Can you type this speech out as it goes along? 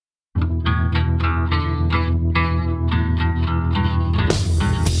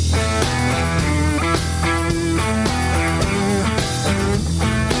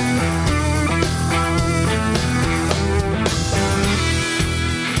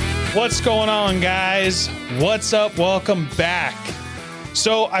What's going on, guys? What's up? Welcome back.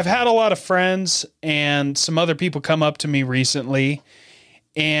 So I've had a lot of friends and some other people come up to me recently,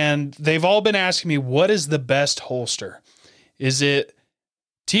 and they've all been asking me, what is the best holster? Is it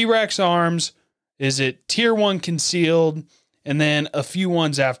T-Rex Arms? Is it Tier 1 concealed? And then a few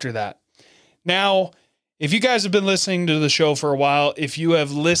ones after that. Now, if you guys have been listening to the show for a while, if you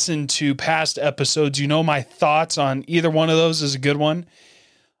have listened to past episodes, you know my thoughts on either one of those is a good one.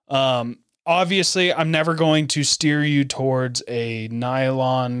 Obviously, I'm never going to steer you towards a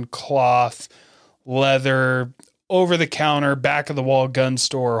nylon, cloth, leather, over-the-counter, back-of-the-wall gun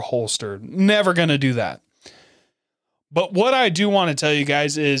store holster. Never going to do that. But what I do want to tell you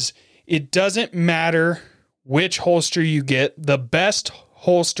guys is it doesn't matter which holster you get. The best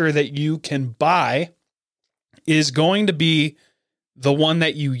holster that you can buy is going to be the one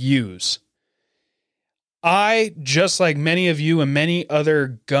that you use. I, just like many of you and many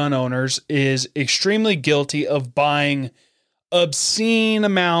other gun owners, is extremely guilty of buying obscene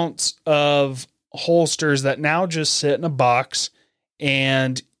amounts of holsters that now just sit in a box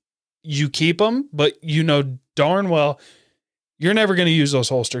and you keep them, but you know darn well you're never going to use those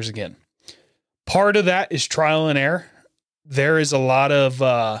holsters again. Part of that is trial and error. There is a lot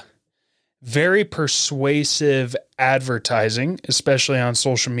of very persuasive advertising, especially on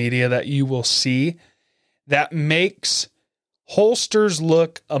social media, that you will see that makes holsters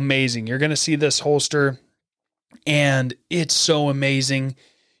look amazing. You're going to see this holster and it's so amazing.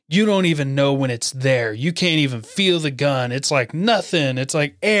 You don't even know when it's there. You can't even feel the gun. It's like nothing. It's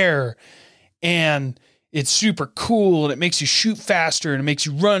like air, and it's super cool, and it makes you shoot faster, and it makes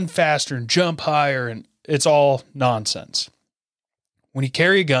you run faster and jump higher, and it's all nonsense. When you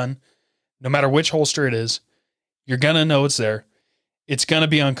carry a gun, no matter which holster it is, you're going to know it's there. It's going to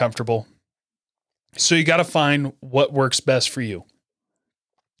be uncomfortable. So you got to find what works best for you.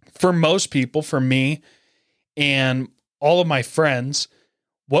 For most people, for me and all of my friends,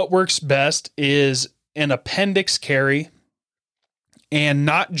 what works best is an appendix carry, and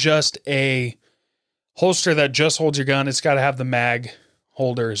not just a holster that just holds your gun. It's got to have the mag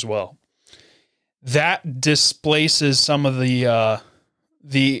holder as well. That displaces some of the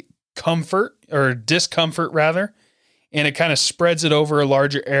comfort or discomfort rather, and it kind of spreads it over a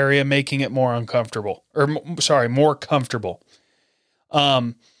larger area, making it more uncomfortable, more comfortable.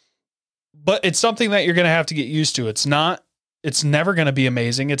 But it's something that you're going to have to get used to. It's never going to be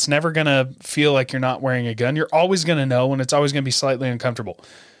amazing. It's never going to feel like you're not wearing a gun. You're always going to know, and it's always going to be slightly uncomfortable.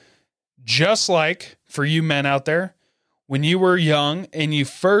 Just like for you men out there, when you were young and you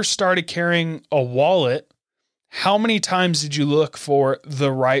first started carrying a wallet, how many times did you look for the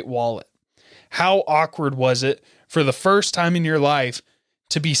right wallet? How awkward was it for the first time in your life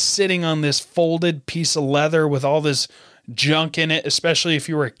to be sitting on this folded piece of leather with all this junk in it, especially if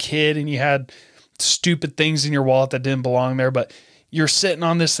you were a kid and you had stupid things in your wallet that didn't belong there, but you're sitting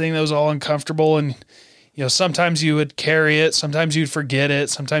on this thing that was all uncomfortable, and you know, sometimes you would carry it, sometimes you'd forget it,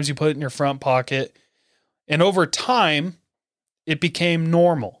 sometimes you put it in your front pocket. And over time, it became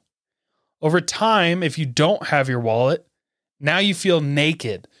normal. Over time, if you don't have your wallet, now you feel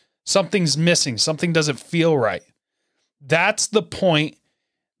naked. Something's missing. Something doesn't feel right. That's the point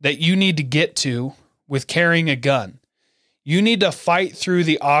that you need to get to with carrying a gun. You need to fight through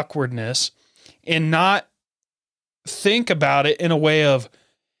the awkwardness and not think about it in a way of,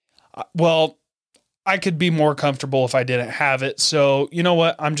 well, I could be more comfortable if I didn't have it. So you know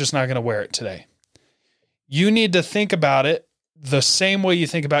what? I'm just not going to wear it today. You need to think about it the same way you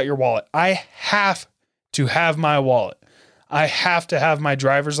think about your wallet. I have to have my wallet. I have to have my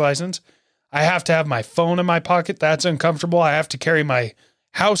driver's license. I have to have my phone in my pocket. That's uncomfortable. I have to carry my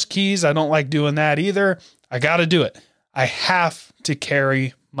house keys. I don't like doing that either. I got to do it. I have to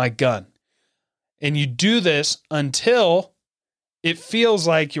carry my gun. And you do this until it feels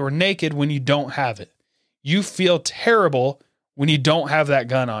like you're naked when you don't have it. You feel terrible when you don't have that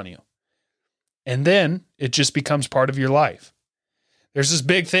gun on you. And then it just becomes part of your life. There's this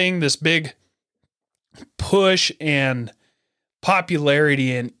big thing, this big push and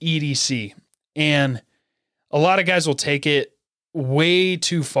popularity in EDC. And a lot of guys will take it way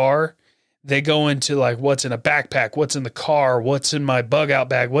too far. They go into like, what's in a backpack? What's in the car? What's in my bug out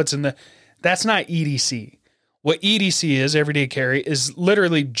bag? That's not EDC. What EDC is, everyday carry, is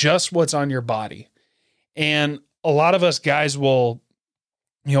literally just what's on your body. And a lot of us guys will,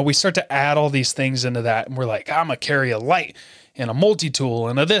 we start to add all these things into that. And we're like, I'm going to carry a light and a multi-tool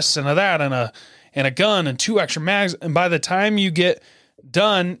and a this and a that and a gun and 2 extra mags. And by the time you get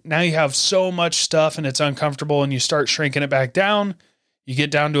done, now you have so much stuff and it's uncomfortable, and you start shrinking it back down. You get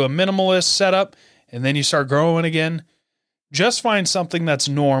down to a minimalist setup, and then you start growing again. Just find something that's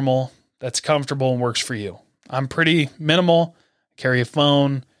normal, that's comfortable, and works for you. I'm pretty minimal. I carry a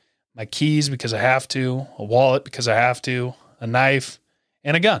phone, my keys because I have to, a wallet because I have to, a knife,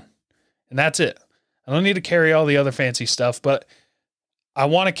 and a gun. And that's it. I don't need to carry all the other fancy stuff, but I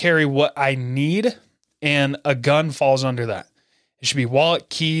want to carry what I need, and a gun falls under that. It should be wallet,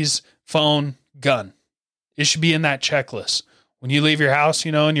 keys, phone, gun. It should be in that checklist. When you leave your house,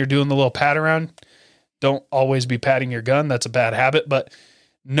 and you're doing the little pat around, don't always be patting your gun. That's a bad habit, but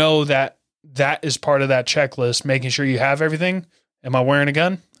know that that is part of that checklist, making sure you have everything. Am I wearing a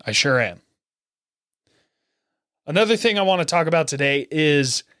gun? I sure am. Another thing I want to talk about today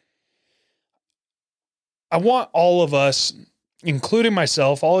is I want all of us, including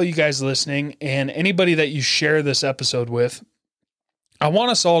myself, all of you guys listening, and anybody that you share this episode with, I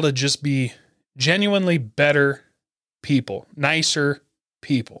want us all to just be genuinely better people, nicer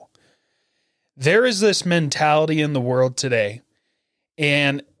people. There is this mentality in the world today,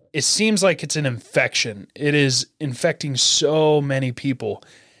 and it seems like it's an infection. It is infecting so many people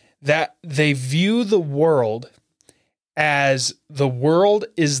that they view the world as the world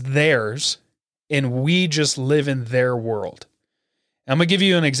is theirs and we just live in their world. I'm going to give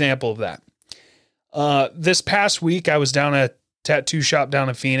you an example of that. This past week, I was down at a tattoo shop down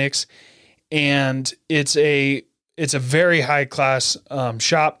in Phoenix, and it's a very high class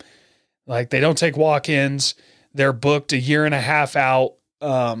shop. Like, they don't take walk-ins. They're booked a year and a half out.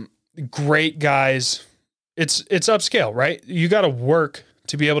 Great guys. It's upscale, right? You got to work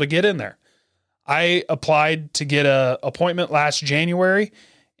to be able to get in there. I applied to get an appointment last January,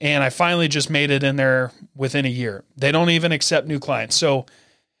 and I finally just made it in there within a year. They don't even accept new clients. So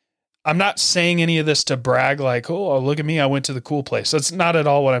I'm not saying any of this to brag like, oh, look at me, I went to the cool place. That's not at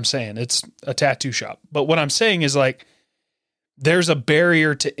all what I'm saying. It's a tattoo shop. But what I'm saying is, like, there's a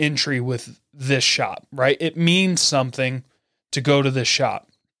barrier to entry with this shop, right? It means something to go to this shop.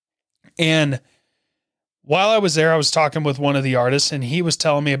 And while I was there, I was talking with one of the artists, and he was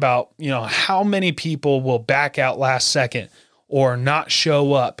telling me about, how many people will back out last second or not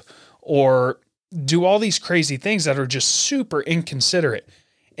show up or do all these crazy things that are just super inconsiderate.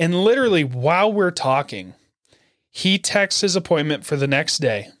 And literally, while we're talking, he texts his appointment for the next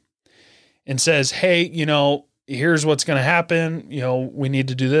day and says, hey, here's what's going to happen. We need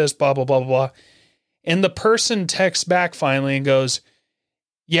to do this, blah, blah, blah, blah, blah. And the person texts back finally and goes,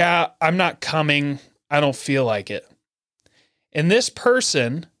 yeah, I'm not coming. I don't feel like it. And this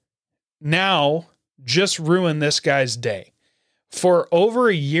person now just ruined this guy's day. For over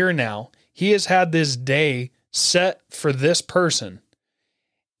a year now, he has had this day set for this person.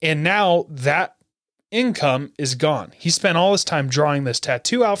 And now that income is gone. He spent all his time drawing this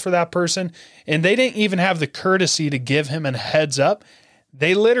tattoo out for that person, and they didn't even have the courtesy to give him a heads up.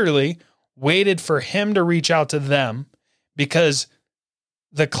 They literally waited for him to reach out to them because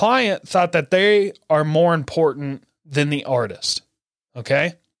the client thought that they are more important than the artist.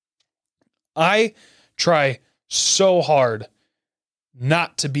 Okay? I try so hard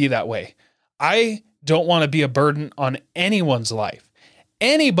not to be that way. I don't want to be a burden on anyone's life.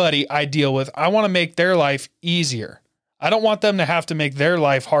 Anybody I deal with, I want to make their life easier. I don't want them to have to make their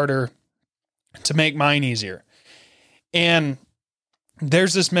life harder to make mine easier. And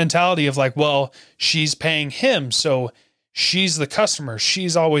there's this mentality of like, well, she's paying him, so she's the customer.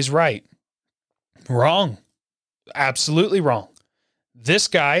 She's always right. Wrong. Absolutely wrong. This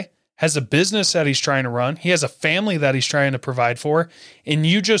guy has a business that he's trying to run. He has a family that he's trying to provide for. And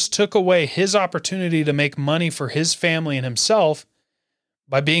you just took away his opportunity to make money for his family and himself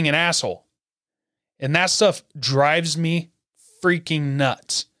by being an asshole. And that stuff drives me freaking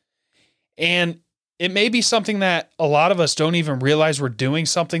nuts. And it may be something that a lot of us don't even realize we're doing,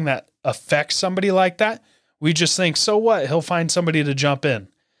 something that affects somebody like that. We just think, so what? He'll find somebody to jump in.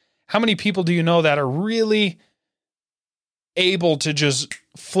 How many people do you know that are really able to just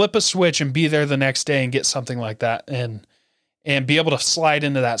flip a switch and be there the next day and get something like that and be able to slide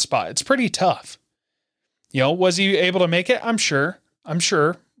into that spot? It's pretty tough. Was he able to make it? I'm sure,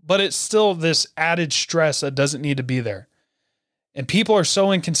 but it's still this added stress that doesn't need to be there. And people are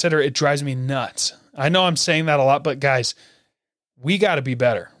so inconsiderate, it drives me nuts. I know I'm saying that a lot, but guys, we got to be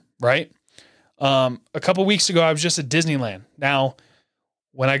better, right? A couple weeks ago, I was just at Disneyland. Now,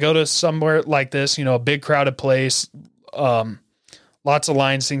 when I go to somewhere like this, a big crowded place, lots of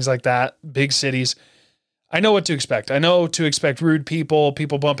lines, things like that, big cities, I know what to expect. I know to expect rude people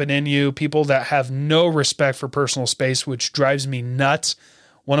bumping into you, people that have no respect for personal space, which drives me nuts.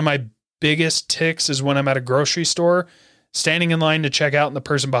 One of my biggest ticks is when I'm at a grocery store, standing in line to check out, and the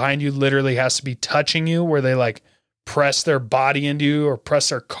person behind you literally has to be touching you, where they like press their body into you or press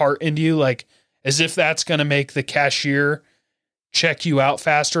their cart into you, like as if that's going to make the cashier check you out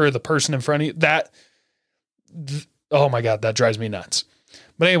faster, or the person in front of you. Oh my God, that drives me nuts.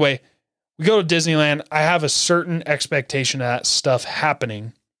 But anyway, we go to Disneyland. I have a certain expectation of that stuff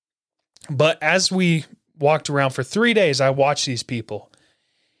happening. But as we walked around for 3 days, I watched these people,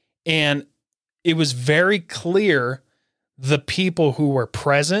 and it was very clear the people who were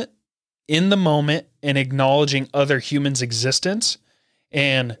present in the moment and acknowledging other humans' existence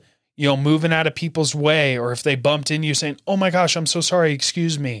and, moving out of people's way, or if they bumped in you saying, "Oh my gosh, I'm so sorry,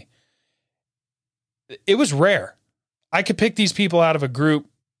 excuse me." It was rare. I could pick these people out of a group,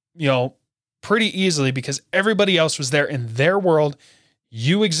 pretty easily, because everybody else was there in their world.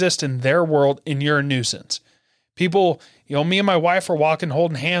 You exist in their world, and you're a nuisance. People, me and my wife are walking,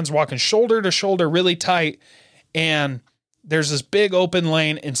 holding hands, walking shoulder to shoulder, really tight. And there's this big open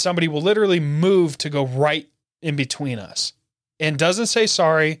lane, and somebody will literally move to go right in between us and doesn't say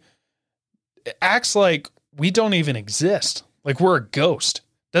sorry. It acts like we don't even exist. Like we're a ghost.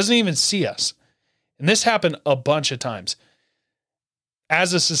 Doesn't even see us. And this happened a bunch of times.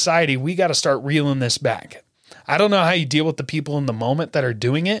 As a society, we got to start reeling this back. I don't know how you deal with the people in the moment that are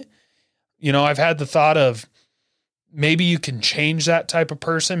doing it. I've had the thought of maybe you can change that type of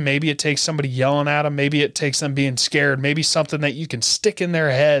person. Maybe it takes somebody yelling at them. Maybe it takes them being scared. Maybe something that you can stick in their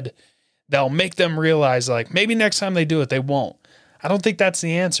head that'll make them realize, like, maybe next time they do it, they won't. I don't think that's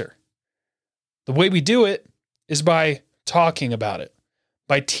the answer. The way we do it is by talking about it,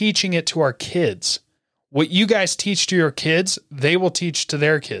 by teaching it to our kids. What you guys teach to your kids, they will teach to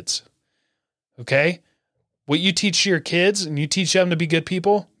their kids. Okay? What you teach to your kids and you teach them to be good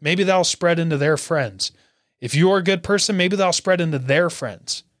people, maybe that'll spread into their friends. If you're a good person, maybe that'll spread into their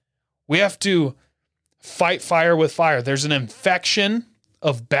friends. We have to fight fire with fire. There's an infection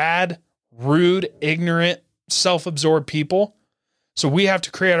of bad, rude, ignorant, self-absorbed people. So we have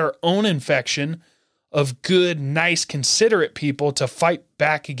to create our own infection of good, nice, considerate people to fight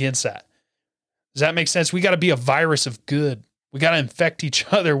back against that. Does that make sense? We got to be a virus of good. We got to infect each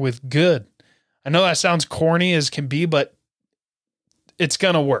other with good. I know that sounds corny as can be, but it's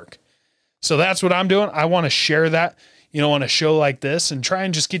going to work. So that's what I'm doing. I want to share that, on a show like this and try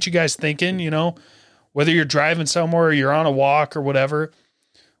and just get you guys thinking, whether you're driving somewhere or you're on a walk or whatever,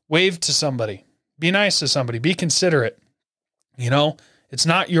 wave to somebody, be nice to somebody, be considerate. It's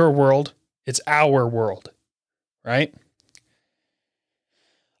not your world. It's our world, right?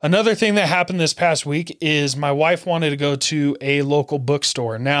 Another thing that happened this past week is my wife wanted to go to a local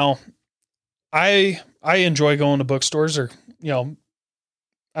bookstore. Now, I enjoy going to bookstores, or, I don't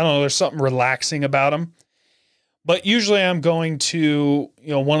know, there's something relaxing about them. But usually I'm going to,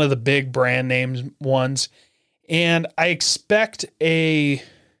 one of the big brand names ones, and I expect a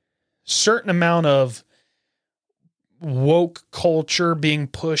certain amount of woke culture being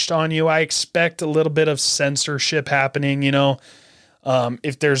pushed on you. I expect a little bit of censorship happening,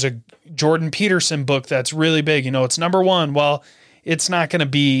 if there's a Jordan Peterson book that's really big, it's number one. Well, it's not going to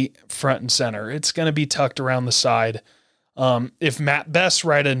be front and center. It's going to be tucked around the side. If Matt Best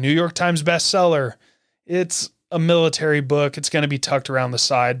write a New York Times bestseller, it's a military book. It's going to be tucked around the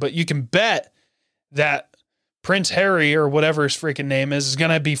side, but you can bet that Prince Harry, or whatever his freaking name is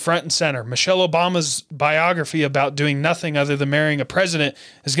going to be front and center. Michelle Obama's biography about doing nothing other than marrying a president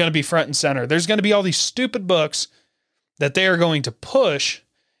is going to be front and center. There's going to be all these stupid books that they are going to push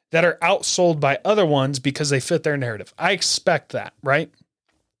that are outsold by other ones because they fit their narrative. I expect that, right?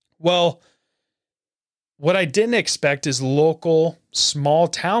 Well, what I didn't expect is local small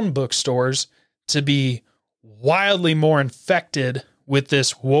town bookstores to be wildly more infected with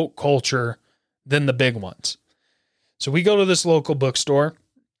this woke culture than the big ones. So we go to this local bookstore,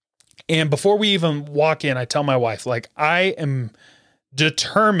 and before we even walk in, I tell my wife, I am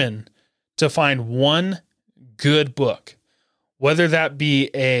determined to find one good book, whether that be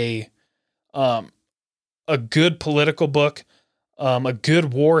a good political book, a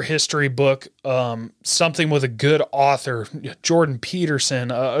good war history book, something with a good author, Jordan Peterson,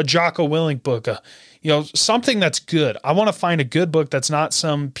 a Jocko Willink book, something that's good. I want to find a good book that's not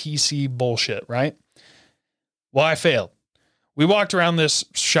some PC bullshit, right? Well, I failed. We walked around this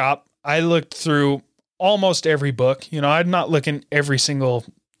shop. I looked through almost every book. I'm not looking every single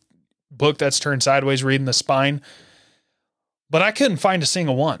book that's turned sideways, reading the spine, but I couldn't find a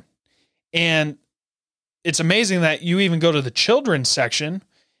single one. And it's amazing that you even go to the children's section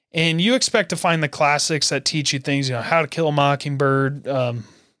and you expect to find the classics that teach you things, How to Kill a Mockingbird,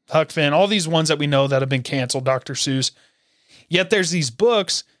 Huck Finn, all these ones that we know that have been canceled, Dr. Seuss. Yet there's these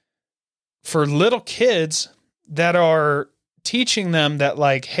books for little kids that are teaching them that,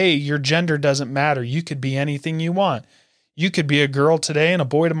 hey, your gender doesn't matter. You could be anything you want. You could be a girl today and a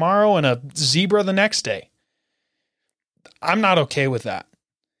boy tomorrow and a zebra the next day. I'm not okay with that.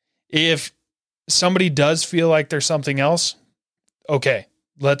 If somebody does feel like there's something else, okay,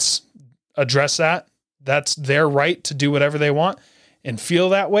 let's address that. That's their right to do whatever they want and feel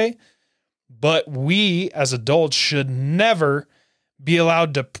that way. But we as adults should never be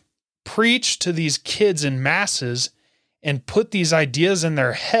allowed to preach to these kids in masses and put these ideas in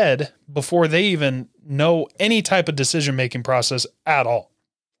their head before they even know any type of decision-making process at all.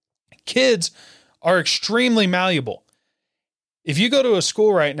 Kids are extremely malleable. If you go to a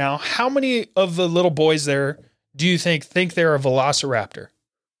school right now, how many of the little boys there do you think they're a velociraptor?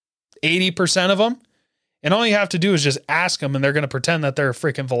 80% of them? And all you have to do is just ask them and they're going to pretend that they're a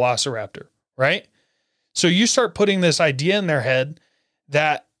freaking velociraptor, right? So you start putting this idea in their head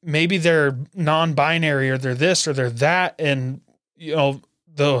that maybe they're non-binary or they're this or they're that, and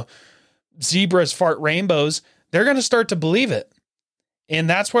the zebras fart rainbows, they're going to start to believe it. And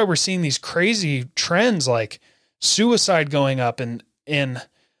that's why we're seeing these crazy trends like suicide going up and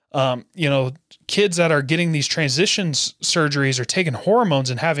kids that are getting these transition surgeries or taking hormones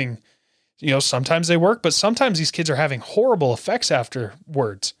and having, sometimes they work, but sometimes these kids are having horrible effects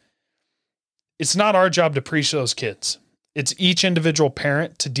afterwards. It's not our job to preach those kids. It's each individual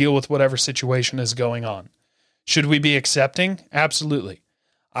parent to deal with whatever situation is going on. Should we be accepting? Absolutely.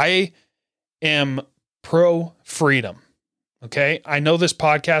 I am pro freedom. Okay. I know this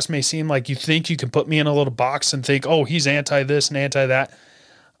podcast may seem like you think you can put me in a little box and think, oh, he's anti this and anti that.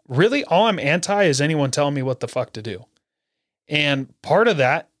 Really, all I'm anti is anyone telling me what the fuck to do. And part of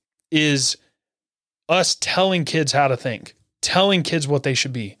that is us telling kids how to think, telling kids what they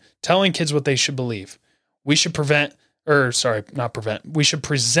should be, telling kids what they should believe. We should we should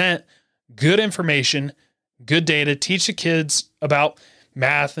present good information, good data, teach the kids about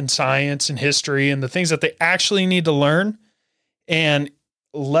math and science and history and the things that they actually need to learn, and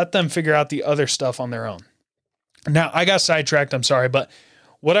let them figure out the other stuff on their own. Now, I got sidetracked. I'm sorry, but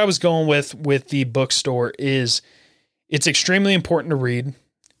what I was going with the bookstore is it's extremely important to read.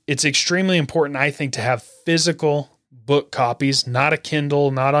 It's extremely important, I think, to have physical book copies, not a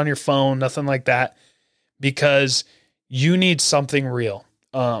Kindle, not on your phone, nothing like that, because you need something real.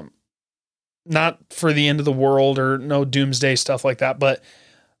 Not for the end of the world or no doomsday stuff like that, but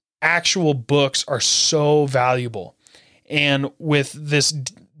actual books are so valuable. And with this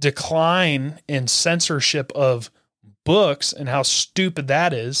decline in censorship of books and how stupid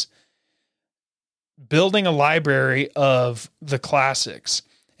that is, building a library of the classics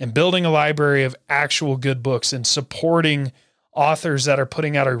and building a library of actual good books and supporting authors that are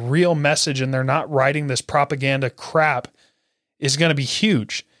putting out a real message and they're not writing this propaganda crap is going to be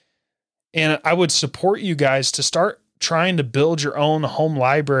huge. And I would support you guys to start trying to build your own home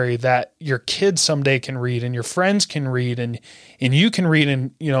library that your kids someday can read and your friends can read and you can read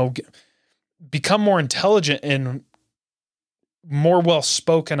and, become more intelligent and more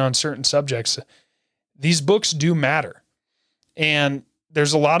well-spoken on certain subjects. These books do matter. And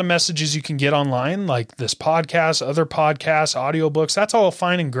there's a lot of messages you can get online, like this podcast, other podcasts, audiobooks. That's all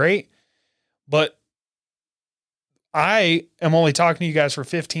fine and great. But I am only talking to you guys for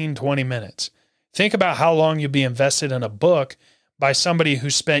 15, 20 minutes. Think about how long you'll be invested in a book by somebody who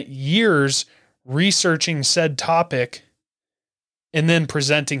spent years researching said topic and then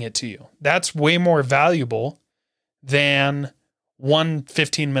presenting it to you. That's way more valuable than one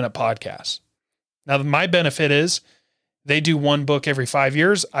 15-minute podcast. Now, my benefit is they do one book every 5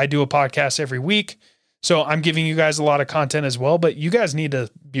 years. I do a podcast every week. So I'm giving you guys a lot of content as well, but you guys need to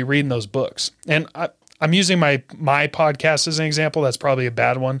be reading those books. And I'm using my podcast as an example. That's probably a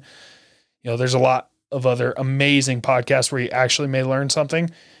bad one. There's a lot of other amazing podcasts where you actually may learn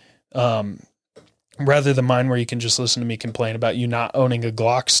something, rather than mine where you can just listen to me complain about you not owning a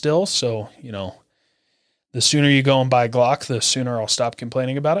Glock still. So, the sooner you go and buy a Glock, the sooner I'll stop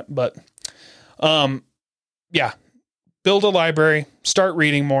complaining about it. But, build a library, start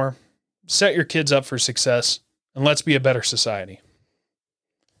reading more, set your kids up for success, and let's be a better society.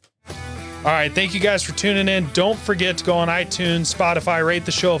 All right. Thank you guys for tuning in. Don't forget to go on iTunes, Spotify, rate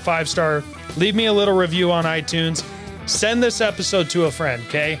the show a 5-star, leave me a little review on iTunes, send this episode to a friend.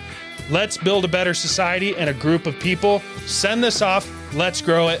 Okay. Let's build a better society and a group of people. Send this off. Let's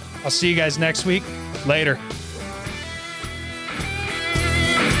grow it. I'll see you guys next week. Later.